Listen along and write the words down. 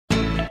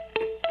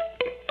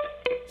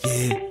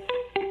Yeah.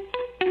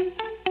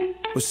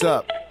 What's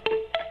up?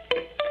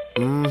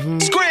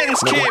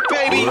 Scranton's kid,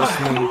 baby.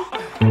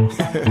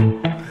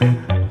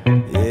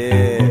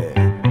 Yeah.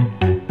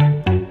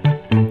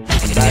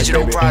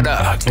 Digital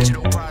product.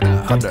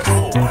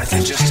 More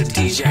than just a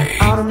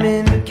DJ.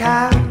 Ottoman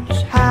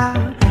couch, how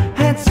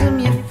handsome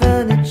your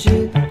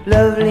furniture,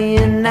 lovely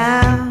and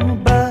now,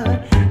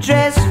 but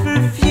dressed for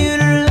a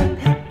funeral,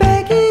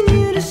 begging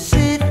you to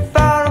sit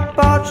for a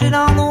portrait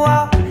on the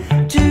wall,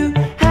 to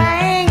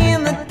hang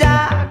in the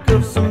dark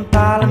of some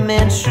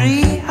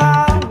parliamentary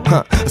hall.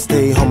 I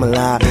stay home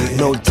alive,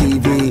 no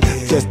TV,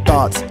 just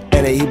thoughts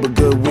and a heap of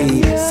good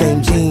weed.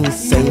 Same jeans,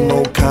 same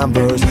old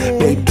Converse,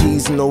 baked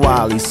tees and the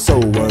Wally, so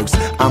works.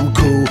 I'm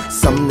cool,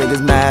 some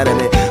niggas mad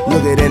at it.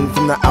 Look it in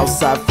from the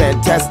outside,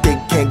 fantastic.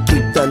 Can't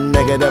keep the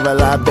negative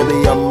alive,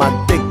 baby, on my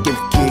dick. If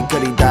Kid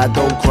Cudi died,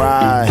 don't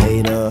cry,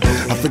 hater.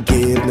 I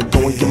forgive, now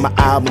go and get my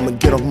album and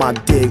get off my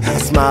dick. I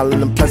smile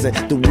and I'm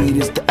pleasant, the weed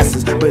is the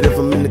essence. But if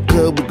I'm in the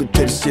club, we could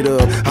tear the shit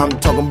up. I'm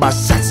talking about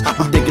shots,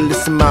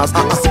 ridiculous amounts.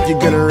 As if you're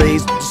gonna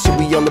raise, this shit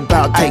we all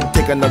about.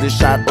 Take another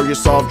shot or your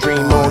soft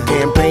dream on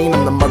campaign.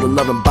 I'm the mother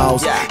loving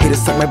boss. Here to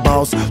suck my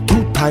balls,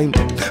 too tight.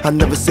 I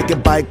never say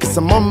goodbye cause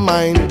I'm on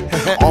mine.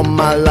 All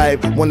my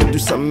life, wanna do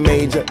something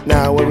major.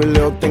 Now every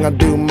little thing I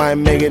do might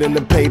make it in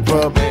the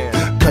paper.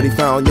 Cudi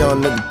found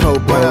young nigga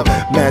popo.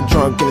 Mad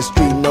drunk in the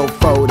street, no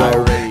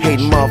photo.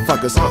 Hating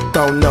motherfuckers,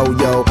 don't know,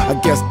 yo. I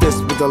guess this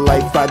was the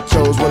life I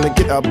chose. Wanna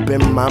get up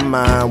in my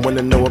mind.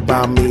 Wanna know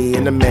about me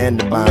and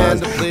Amanda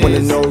Bynes. Wanna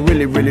know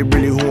really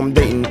who I'm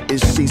dating.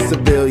 Is she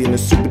civilian or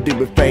super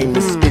duper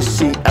famous? Is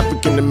she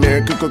African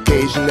American,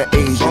 Caucasian, or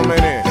Asian?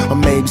 Or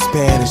maybe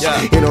Spanish?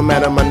 It don't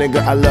matter, my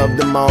nigga, I love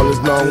them all as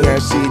long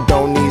as she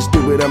don't need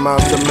stupid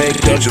amounts of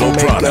makeup to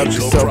make up your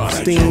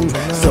self-esteem.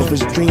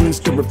 Selfish dreams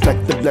to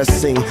reflect the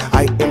blessing.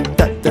 I am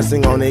that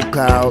dancing on a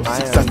cloud.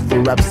 Successful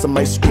raps, I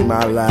might scream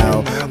out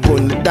loud.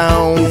 Putting it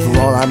down for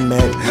all I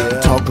meant.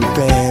 Talking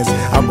fans,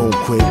 I won't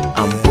quit.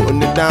 I'm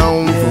putting it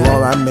down for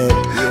all I meant.